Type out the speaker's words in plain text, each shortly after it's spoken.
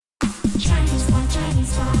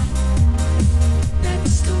Chinese Pod.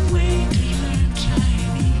 That's the way to learn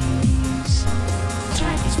Chinese.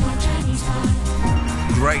 Chinese Pod, Chinese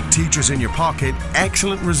Pod. Great teachers in your pocket,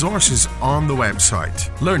 excellent resources on the website.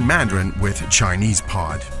 Learn Mandarin with Chinese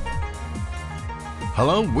Pod.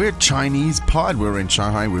 Hello, we're Chinese Pod. We're in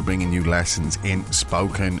Shanghai. We're bringing you lessons in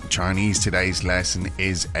spoken Chinese. Today's lesson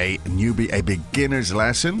is a beginner's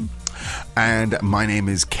lesson. And my name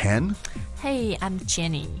is Ken. Hey, I'm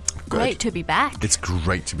Jenny. Good. Great to be back. It's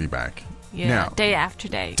great to be back. Yeah, Now, day after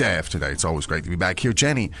day. day after day. It's always great to be back here.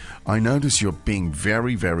 Jenny, I notice you're being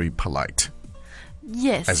very, very polite,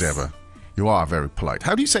 Yes. as ever. You are very polite.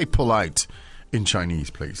 How do you say polite in Chinese,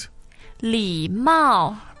 please? 礼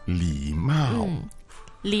貌,礼貌.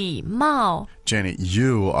 礼貌. Jenny,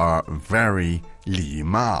 you are very 礼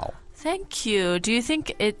貌. Thank you. Do you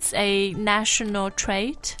think it's a national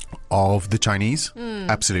trait? Of the Chinese?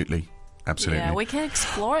 Absolutely. Absolutely. Yeah, we can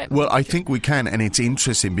explore it. Well, I think we can, and it's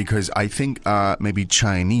interesting because I think maybe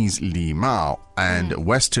Chinese 礼貌 and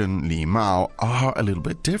Western 礼貌 are a little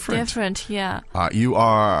bit different. Different, yeah. You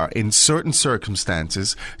are, in certain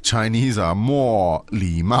circumstances, Chinese are more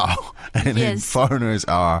礼貌, and then Yes. foreigners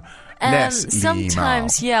are And less 礼貌.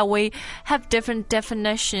 sometimes, yeah, we have different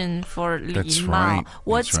definition for 礼貌. That's right.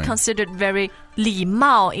 What's That's right. considered very 礼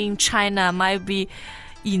貌 in China might be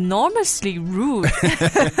enormously rude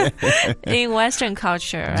in Western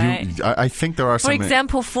culture, right? I think there are For some...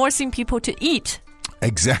 example, forcing people to eat.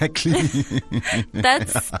 Exactly.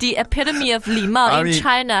 That's the epitome of 礼貌 in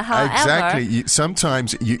China. However, exactly.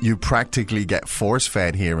 Sometimes you practically get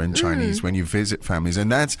force-fed here in Chinese when you visit families,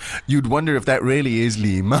 and you'd wonder if that really is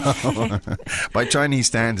礼貌. By Chinese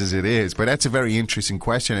standards, it is. But that's a very interesting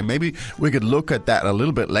question, and maybe we could look at that a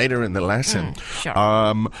little bit later in the lesson.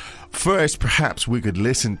 Sure. First, perhaps we could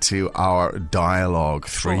listen to our dialogue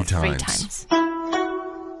three times.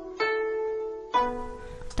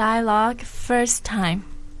 Dialogue first time.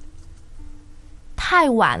 太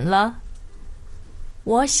晚了，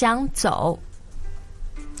我想走。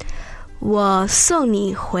我送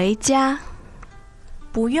你回家。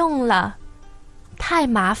不用了，太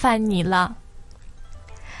麻烦你了。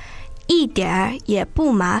一点儿也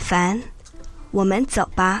不麻烦，我们走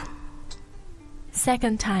吧。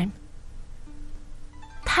Second time.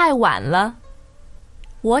 太晚了，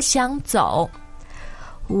我想走。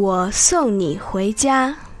我送你回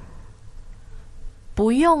家。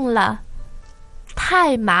不用了，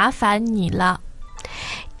太麻烦你了。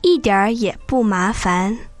一点儿也不麻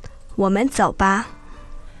烦，我们走吧。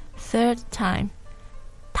Third time.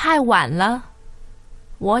 太晚了，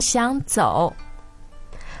我想走。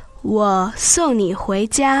我送你回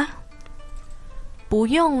家。不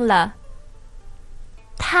用了，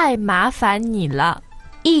太麻烦你了。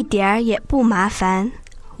一点儿也不麻烦，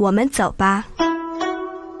我们走吧。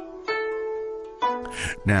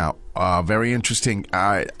Now, very interesting.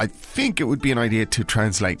 I think it would be an idea to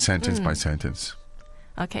translate sentence by sentence.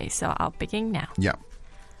 Okay, so I'll begin now. Yeah.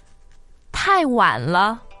 太晚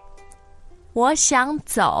了，我想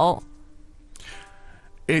走。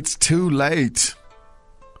 It's too late.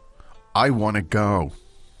 I want to go.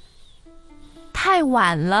 太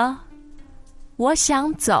晚了，我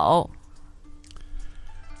想走。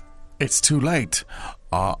 It's too late.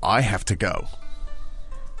 I have to go.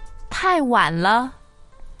 太晚了，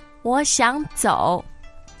我想走。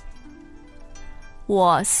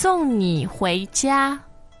我送你回家。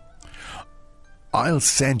 I'll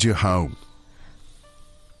send you home.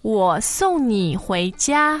 我送你回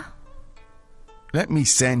家。 Let me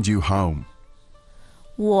send you home.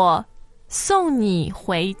 我送你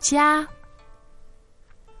回家。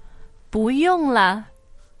不用了，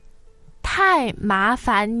太麻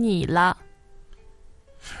烦你了。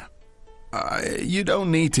 You don't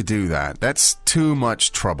need to do that. That's too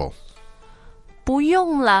much trouble. 不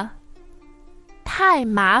用了，太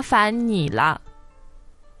麻烦你了。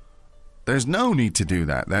 There's no need to do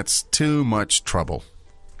that. That's too much trouble.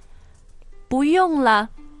 不用了，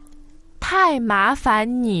太麻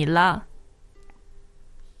烦你了。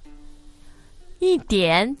一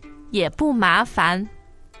点也不麻烦。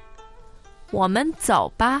我们走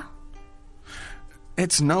吧。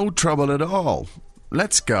 It's no trouble at all.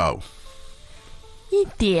 Let's go. 一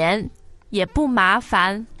点也不麻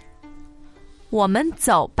烦。我们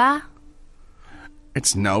走吧。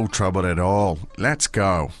 It's no trouble at all. Let's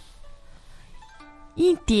go.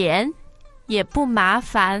 一点也不麻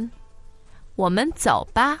烦。我们走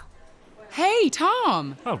吧。 Hey,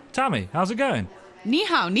 Tom! Oh, Tammy, how's it going? Ni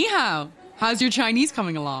hao, ni hao. How's your Chinese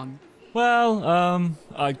coming along? Well,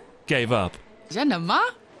 I gave up. 真的吗?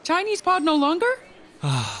 Chinese pod no longer?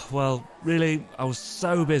 Well, really, I was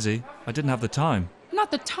so busy, I didn't have the time. Not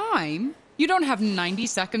the time. You don't have 90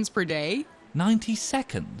 seconds per day? 90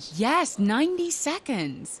 seconds? Yes, 90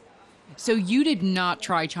 seconds. So you did not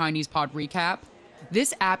try Chinese Pod Recap?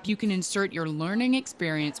 This app, you can insert your learning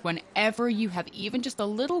experience whenever you have even just a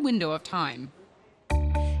little window of time.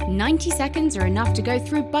 90 seconds are enough to go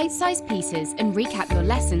through bite-sized pieces and recap your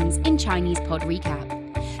lessons in Chinese Pod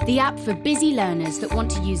Recap, the app for busy learners that want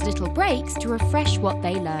to use little breaks to refresh what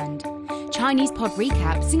they learned. Chinese Pod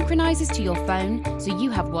Recap synchronizes to your phone so you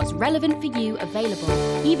have what's relevant for you available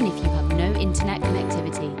even if you have no internet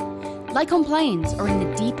connectivity, like on planes or in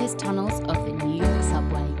the deepest tunnels of the New York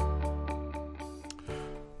subway.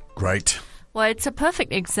 Great. Well, it's a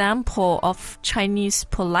perfect example of Chinese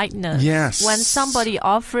politeness. Yes. When somebody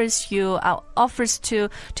offers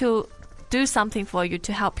to do something for you,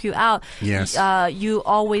 to help you out, Yes. you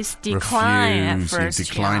always decline Refuse, at first. You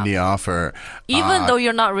decline the offer. Even though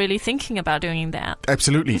you're not really thinking about doing that.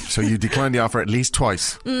 Absolutely. So you decline the offer at least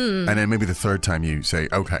twice. And then maybe the third time you say,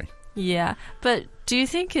 okay. Yeah. But do you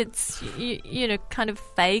think it's, kind of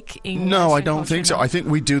fake in No, I Western don't culture think so. now? I think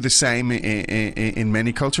we do the same in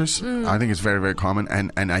many cultures. I think it's very, very common.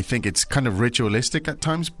 And I think it's kind of ritualistic at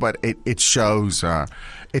times, but it shows,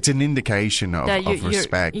 it's an indication of, that of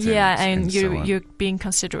respect. Yeah, and so on. you're being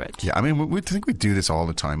considerate. Yeah, I mean, we think we do this all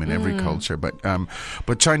the time in every culture,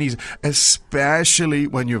 but Chinese, especially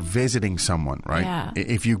when you're visiting someone, right? Yeah.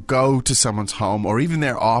 If you go to someone's home or even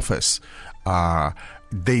their office,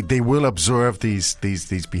 they will observe these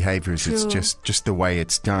behaviors. True. It's just the way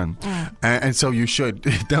it's done, and so you should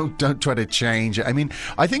don't try to change it. I mean,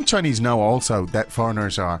 I think Chinese know also that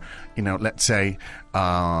foreigners are, let's say,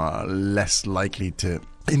 less likely to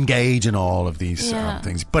engage in all of these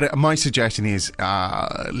things. But my suggestion is,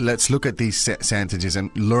 let's look at these sentences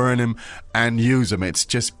and learn them and use them. It's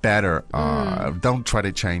just better. Don't try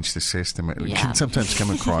to change the system. It can sometimes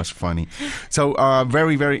come across funny. So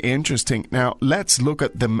very, very interesting. Now, let's look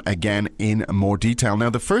at them again in more detail.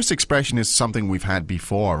 Now, the first expression is something we've had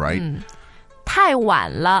before, right? 太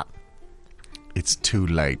晚了. It's too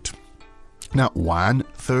late. Now, wan,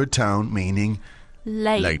 third tone, meaning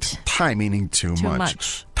late. 太 meaning too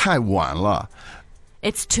much. 太晚了.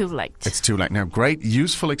 It's too late. It's too late. Now, great,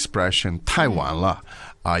 useful expression, 太晚了.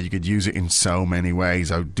 You could use it in so many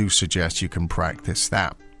ways. I do suggest you can practice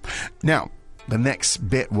that. Now, the next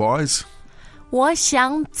bit was... 我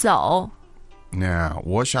想走. Now,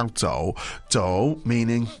 我想走. 走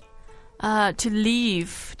meaning... to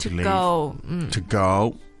leave, to leave. go. To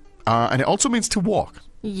go. And it also means to walk.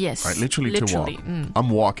 Yes. Right, literally to walk. I'm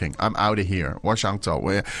walking. I'm out of here. 我想走.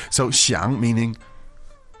 So 想 meaning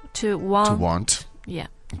to want. to want. Yeah.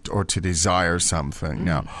 Or to desire something.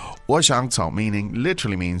 Now, 我想走 meaning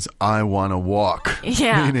literally means I want to walk.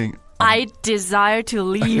 Yeah. Meaning I desire to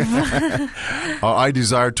leave. I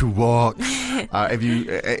desire to walk.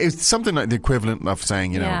 It's something like the equivalent of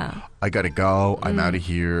saying, I got to go. I'm out of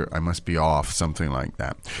here. I must be off. Something like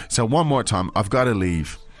that. So one more time. I've got to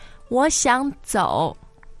leave. 我想走.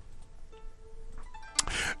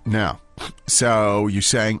 Now, so you're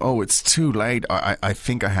saying, oh, it's too late. I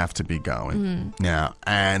think I have to be going. Now,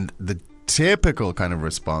 and the typical kind of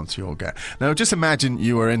response you'll get. Now, just imagine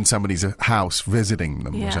you are in somebody's house visiting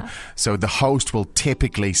them. Yeah. So the host will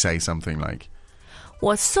typically say something like,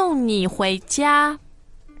 我送你回家.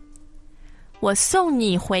 我送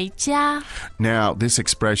你回家. Now, this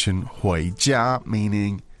expression, 回家,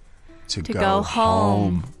 meaning to go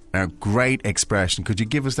home. A great expression. Could you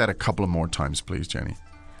give us that a couple of more times, please, Jenny?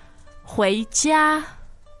 回家.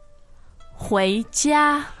 回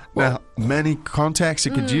家. Now, many contexts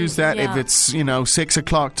you could use that. yeah. If it's, 6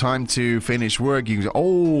 o'clock, time to finish work, you can say,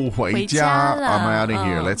 oh, 回家, 回家了. I'm out of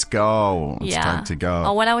here. Let's go. It's time to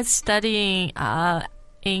go. When I was studying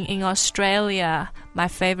in Australia, my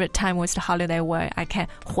favorite time was the holiday where I can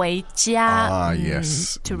回家.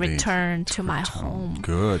 Yes. To indeed. return to my home.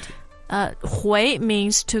 Good. 回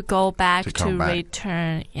means to go back, To come back.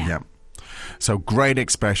 return. Yeah. Yeah. So, great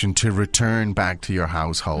expression to return back to your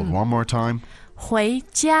household. One more time. 回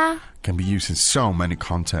家. Can be used in so many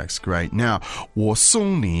contexts. Great. Now, 我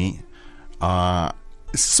送你,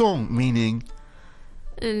 送 meaning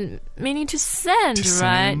Meaning to send, To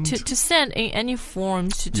right? send. To send in any form.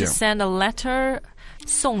 To Yeah. send a letter.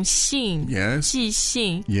 送信. Yes. 寄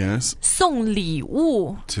信. yes, 送礼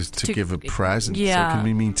物. to give a present. Yeah. So it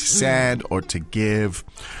can mean to send or to give.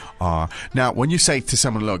 Now, when you say to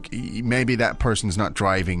someone, look, maybe that person's not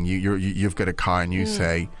driving, you've got a car, and you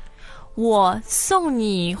say, 我送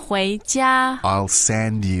你回家. I'll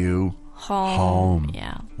send you home.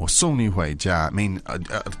 Yeah. 我送你回家 I mean,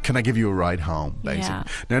 can I give you a ride home? Basically. Yeah.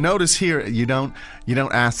 Now notice here, you don't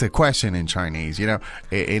ask the question in Chinese. You know,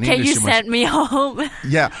 in Can English you send me home?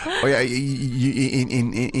 Yeah. Oh, yeah.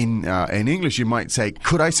 In English, you might say,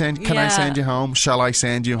 Can I send you home? Shall I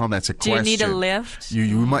send you home? That's a Do question. you need a lift?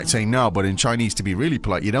 You might say no, but in Chinese, to be really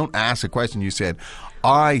polite, you don't ask a question. You said,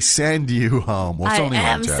 I send you home. 我送你回家.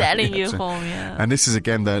 I am sending you Yeah, so- home, yeah. And this is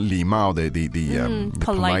again the 礼貌, the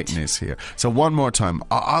politeness here. So one more time,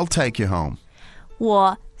 I'll take you home.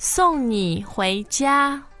 我送你回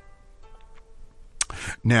家.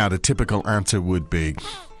 Now the typical answer would be,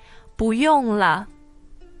 不用了，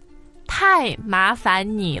太麻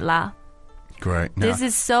烦你了. great. Now, This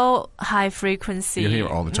is so high frequency. you hear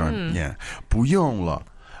it all the time. Yeah. 不用了.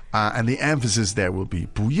 And the emphasis there will be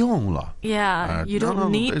不用了. Yeah, you don't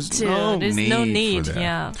need there's to. No There's need no for need. that.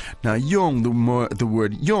 Yeah. Now, 用, the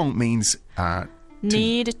word 用 means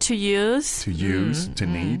Need to use. to use, to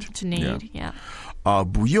need. To need, yeah.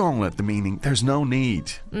 不用了, the meaning, there's no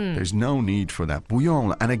need. There's no need for that. 不用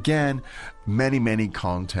了. And again, many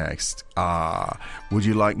contexts. Would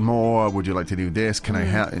you like more? Would you like to do this? Can I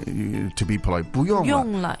help to be polite? 不用了.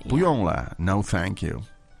用了,不用了. No, thank you.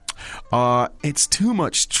 It's too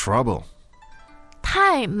much trouble.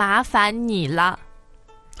 太麻烦你了.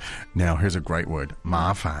 Now, here's a great word.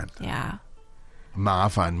 麻烦. Yeah. 麻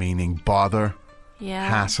烦 meaning bother, Yeah.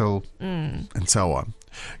 hassle, and so on.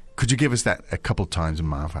 Could you give us that a couple times in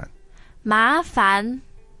麻烦? 麻烦,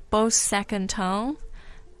 both second tone.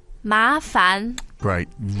 麻烦. Great.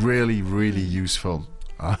 Really useful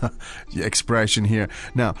expression here.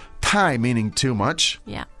 Now, 太 meaning too much.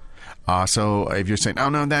 Yeah. So if you're saying, oh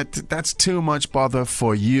no, that's too much bother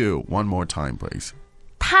for you. One more time, please.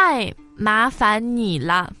 太麻烦你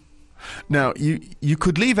了. Now, you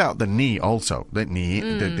could leave out the ni also. The ni,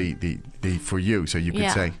 the for you. So you could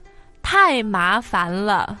Yeah. say, 太麻烦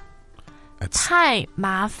了. it's 太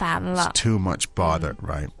麻烦了. too much bother,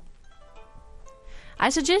 right? I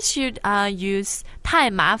suggest you use 太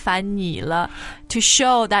麻烦你了 to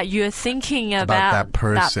show that you're thinking about that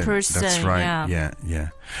person. That's right. Yeah.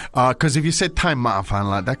 Because if you said 太麻烦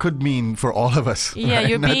了, that could mean for all of us. Yeah, right?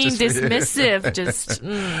 you're Not being just- dismissive. Just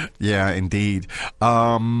Yeah, indeed.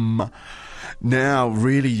 Now,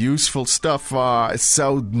 really useful stuff.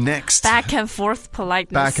 So next, back and forth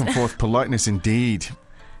politeness. back and forth politeness, indeed.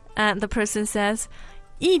 And the person says,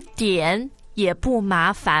 一点也不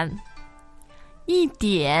麻烦. 一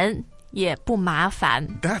点也不麻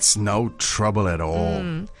烦. That's no trouble at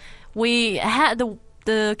all. We had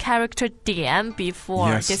the character 点 before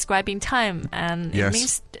Yes. describing time, and Yes. it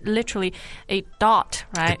means literally a dot,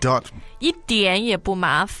 right? A dot. 一点也不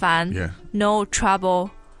麻烦. Yeah. No trouble.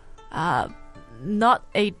 Not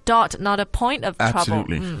a dot, not a point of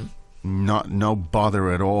Absolutely. trouble. No bother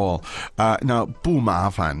at all. Now, 不麻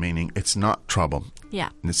烦 meaning it's not trouble. Yeah.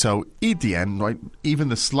 So, 一点, right, even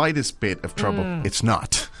the slightest bit of trouble, it's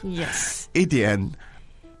not. Yes. 一点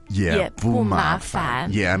也不麻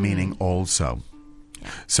烦. 也不麻烦. Yeah, meaning also.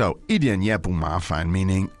 So, 一点也不麻烦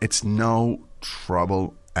meaning it's no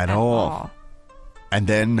trouble at all. And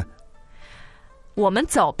then, 我们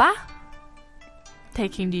走吧.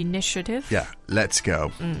 Taking the initiative. yeah, let's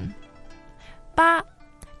go. 吧,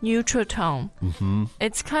 neutral tone.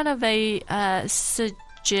 It's kind of a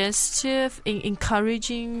suggestive,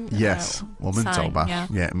 encouraging Yes, 我们走吧. sign,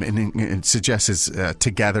 Yeah, it suggests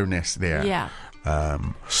togetherness there. Yeah.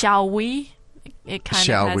 Shall we? It kind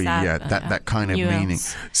Shall of has we? that, Yeah, that kind of nuance. meaning.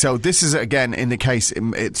 So this is again in the case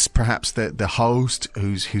it's perhaps the host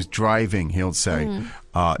who's driving. He'll say,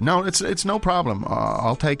 "No, it's no problem.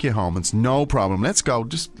 I'll take you home. It's no problem. Let's go.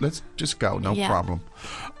 Let's just go. No Yeah. problem."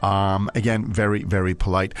 Again, very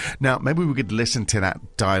polite. Now maybe we could listen to that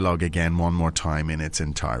dialogue again one more time in its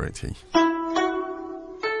entirety.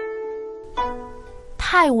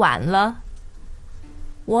 太晚了，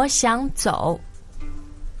我想走。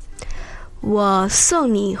我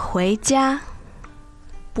送你回家。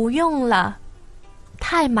不用了，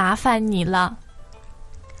太麻烦你了。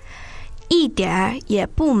一点儿也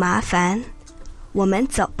不麻烦，我们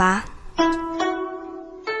走吧。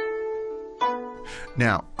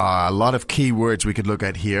 Now, a lot of key words we could look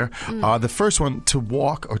at here. The first one, to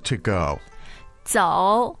walk or to go.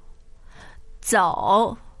 走，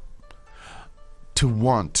走， To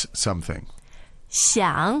want something.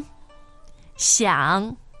 想，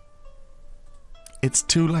想， It's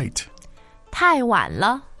too late. 太晚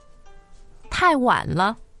了，太晚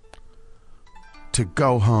了。 To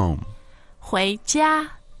go home. 回家，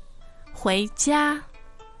回家。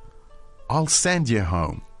 I'll send you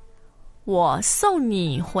home. 我送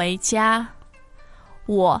你回家，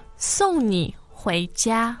我送你回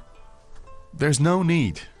家。There's no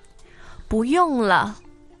need. 不用了，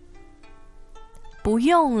不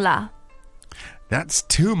用了， That's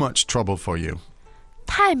too much trouble for you.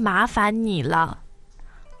 太麻烦你了，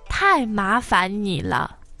太麻烦你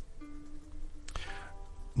了，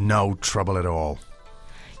 No trouble at all.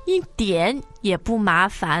 一点也不麻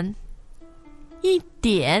烦，一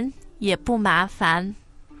点也不麻烦。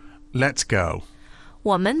 Let's go.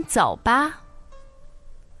 我们走吧，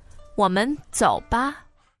我们走吧。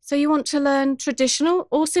 So you want to learn traditional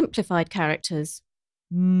or simplified characters?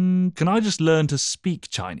 Can I just learn to speak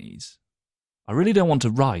Chinese? I really don't want to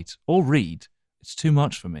write or read. It's too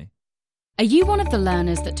much for me. Are you one of the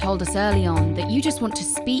learners that told us early on that you just want to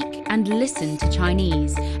speak and listen to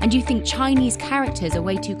Chinese and you think Chinese characters are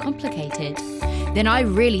way too complicated? Then I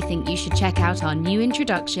really think you should check out our new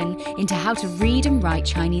introduction into how to read and write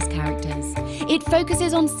Chinese characters. It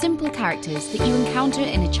focuses on simple characters that you encounter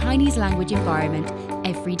in a Chinese language environment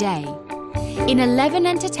every day. In 11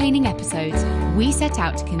 entertaining episodes, we set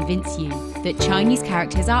out to convince you that Chinese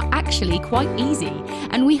characters are actually quite easy,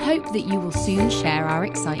 and we hope that you will soon share our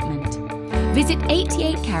excitement. Visit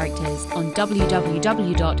 88 characters on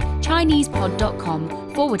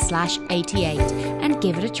www.chinesepod.com/88 and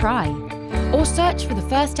give it a try. Or search for the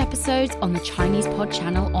first episodes on the Chinese Pod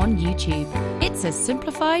channel on YouTube. It's as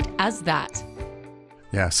simplified as that.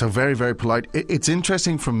 Yeah, so very, very polite. It's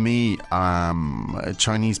interesting for me,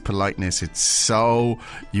 Chinese politeness. It's so,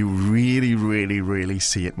 you really, really, really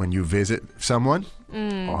see it when you visit someone.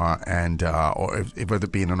 Or whether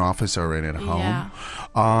it be in an office or in a home,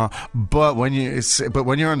 but when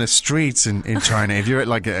you're on the streets in China, if you're at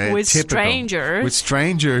like a with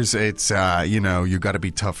strangers, it's you got to be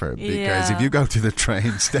tougher because if you go to the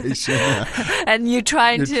train station and you're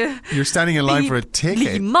standing in line for a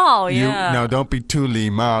ticket, 礼貌, no, don't be too 礼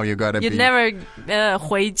貌. You got to be. You never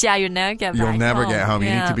回家, you never get back You'll never get home.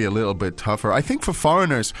 Yeah. You need to be a little bit tougher. I think for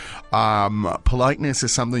foreigners, politeness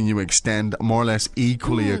is something you extend more or less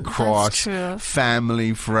equally across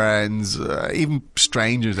family, friends, even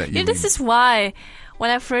strangers that you meet. This is why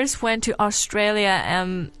when I first went to Australia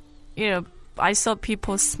and I saw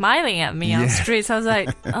people smiling at me on the streets, I was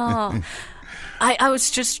like, oh, I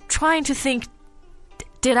was just trying to think,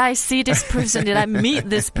 did I see this person? Did I meet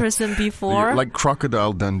this person before? Like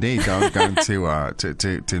Crocodile Dundee going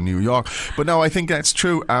to New York. But no, I think that's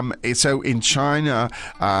true. So in China,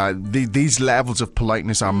 these levels of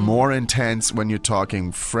politeness are more intense when you're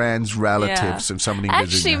talking friends, relatives, and somebody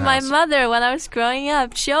visiting your house. Actually, my mother, when I was growing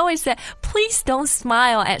up, she always said, please don't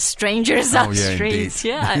smile at strangers on the streets.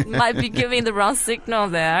 Indeed. Yeah, it might be giving the wrong signal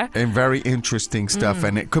there. And very interesting stuff.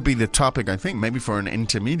 And it could be the topic, I think, maybe for an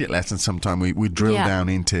intermediate lesson sometime we drill down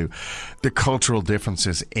into the cultural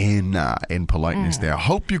differences in politeness there.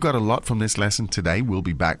 Hope you got a lot from this lesson today. We'll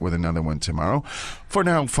be back with another one tomorrow. For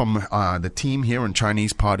now, from the team here on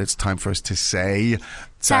Chinese Pod, it's time for us to say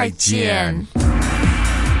再见.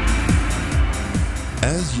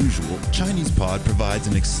 As usual, Chinese Pod provides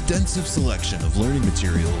an extensive selection of learning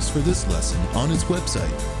materials for this lesson on its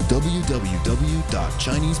website,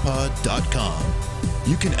 www.chinesepod.com.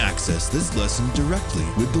 You can access this lesson directly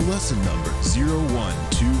with the lesson number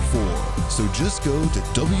 0124. So just go to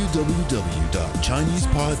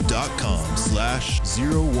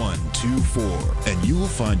www.chinesepod.com/0124 and you will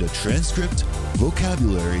find a transcript,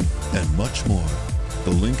 vocabulary, and much more.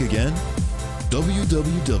 The link again,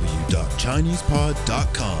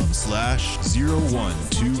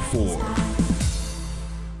 www.chinesepod.com/0124.